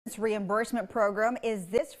Reimbursement program is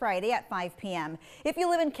this Friday at 5 p.m. If you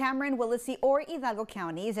live in Cameron, Willacy, or Hidalgo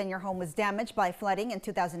counties and your home was damaged by flooding in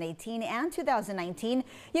 2018 and 2019,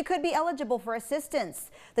 you could be eligible for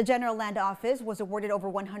assistance. The General Land Office was awarded over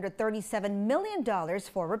 $137 million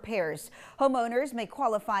for repairs. Homeowners may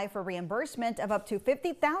qualify for reimbursement of up to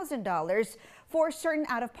 $50,000 for certain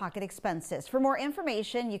out-of-pocket expenses. For more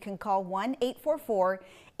information, you can call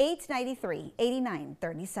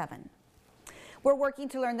 1-844-893-8937. We're working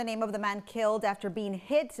to learn the name of the man killed after being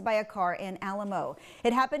hit by a car in Alamo.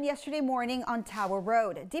 It happened yesterday morning on Tower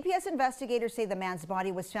Road. DPS investigators say the man's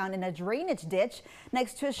body was found in a drainage ditch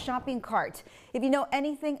next to a shopping cart. If you know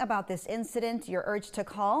anything about this incident, you're urged to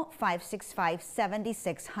call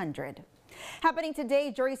 565-7600. Happening today,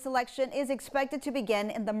 jury selection is expected to begin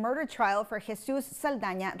in the murder trial for Jesus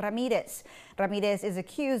Saldaña Ramirez. Ramirez is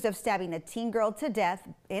accused of stabbing a teen girl to death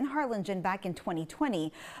in Harlingen back in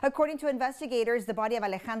 2020. According to investigators, the body of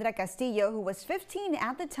Alejandra Castillo, who was 15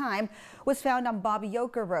 at the time, was found on Bob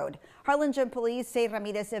Yoker Road. Harlingen police say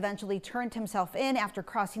Ramirez eventually turned himself in after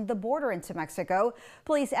crossing the border into Mexico.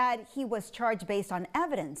 Police add he was charged based on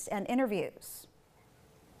evidence and interviews.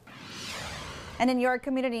 And in your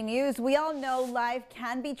community news, we all know life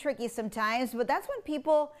can be tricky sometimes, but that's when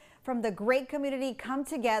people from the great community come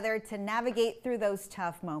together to navigate through those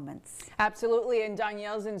tough moments. Absolutely, and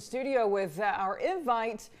Danielle's in studio with our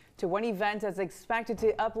invite to one event that's expected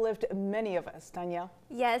to uplift many of us. Danielle?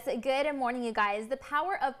 Yes, good morning, you guys. The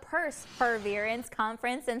power of Purse-Her-Verence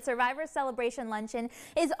Conference and Survivor Celebration Luncheon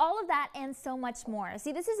is all of that and so much more.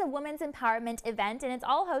 See, this is a women's empowerment event, and it's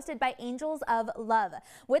all hosted by Angels of Love,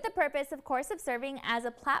 with the purpose, of course, of serving as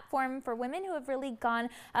a platform for women who have really gone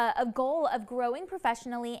a goal of growing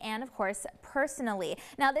professionally and, of course, personally.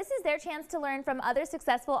 Now, this is their chance to learn from other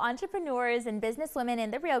successful entrepreneurs and businesswomen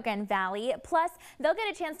in the Rio Grande Valley. Plus, they'll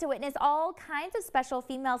get a chance to witness all kinds of special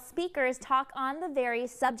female speakers talk on the very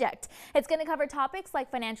subject. It's going to cover topics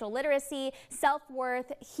like financial literacy,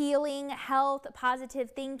 self-worth, healing, health,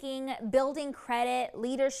 positive thinking, building credit,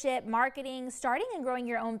 leadership, marketing, starting and growing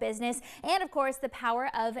your own business, and of course the power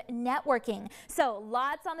of networking. So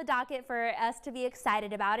lots on the docket for us to be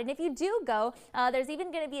excited about. And if you do go, there's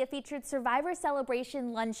even going to be a featured Survivor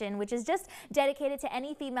Celebration Luncheon, which is just dedicated to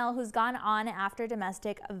any female who's gone on after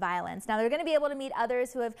domestic violence. Now, they're going to be able to meet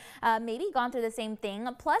others who have maybe gone through the same thing,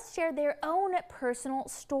 plus share their own personal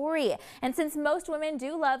story. And since most women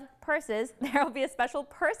do love purses, there will be a special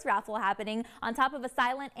purse raffle happening on top of a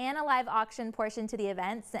silent and a live auction portion to the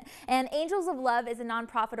events. And Angels of Love is a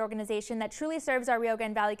nonprofit organization that truly serves our Rio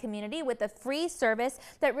Grande Valley community with a free service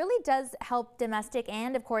that really does help domestic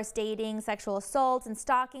and, of course, dating, sexual assault, and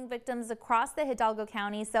stalking victims across the Hidalgo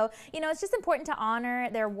County. So, you know, it's just important to honor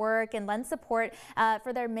their work and lend support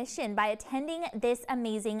for their mission by attending this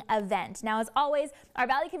amazing event. Now, as always, our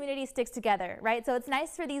Valley community sticks together, right? So it's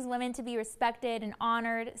nice for these women to be respected and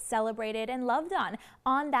honored, celebrated, and loved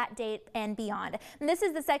on that date and beyond. And this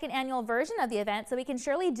is the second annual version of the event, so we can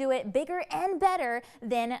surely do it bigger and better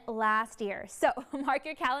than last year. So mark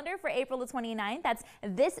your calendar for April the 29th. That's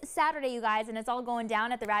this Saturday, you guys, and it's all going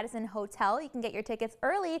down at the Radisson Hotel. You can get your tickets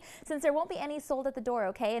early since there won't be any sold at the door,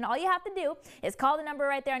 okay? And all you have to do is call the number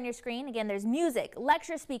right there on your screen. Again, there's music,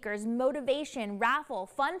 lecture speakers, motivation, raffle,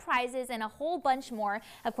 fun prizes, and a whole bunch more.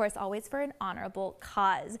 Of course, always for an honorable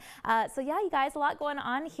cause. So yeah, you guys, a lot going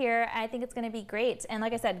on here. I think it's going to be great. And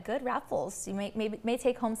like I said, good raffles. You may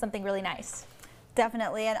take home something really nice.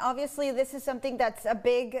 Definitely. And obviously, this is something that's a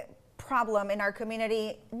big problem in our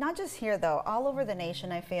community, not just here though, all over the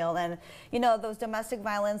nation, I feel. And you know, those domestic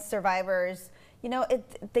violence survivors, you know,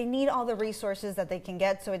 they need all the resources that they can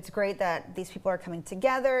get. So it's great that these people are coming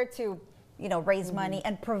together to, you know, raise money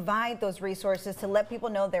and provide those resources to let people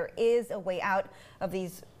know there is a way out of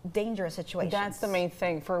these dangerous situations. That's the main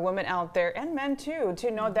thing for women out there, and men too, to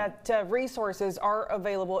know that resources are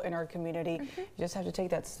available in our community. You just have to take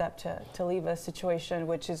that step to leave a situation,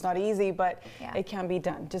 which is not easy, but it can be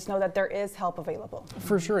done. Just know that there is help available.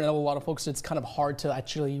 For sure, and a lot of folks, it's kind of hard to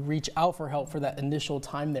actually reach out for help for that initial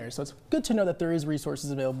time there. So it's good to know that there is resources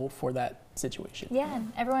available for that situation. Yeah,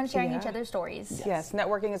 everyone's sharing each other's stories. Yes,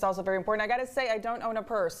 networking is also very important. I got to say, I don't own a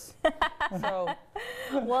purse. So,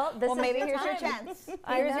 well, maybe here's your chance.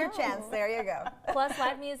 Here's your chance. There you go. Plus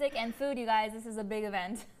live music and food, you guys. This is a big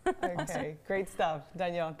event. Okay, great stuff.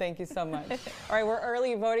 Danielle, thank you so much. All right, where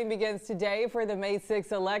early voting begins today for the May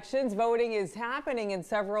 6 elections. Voting is happening in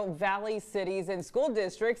several Valley cities and school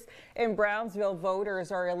districts. In Brownsville,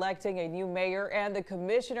 voters are electing a new mayor and the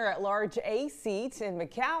commissioner at large A seat. In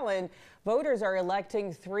McAllen, voters are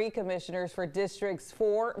electing 3 commissioners for districts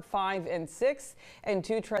 4, 5, and 6, and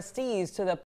 2 trustees to the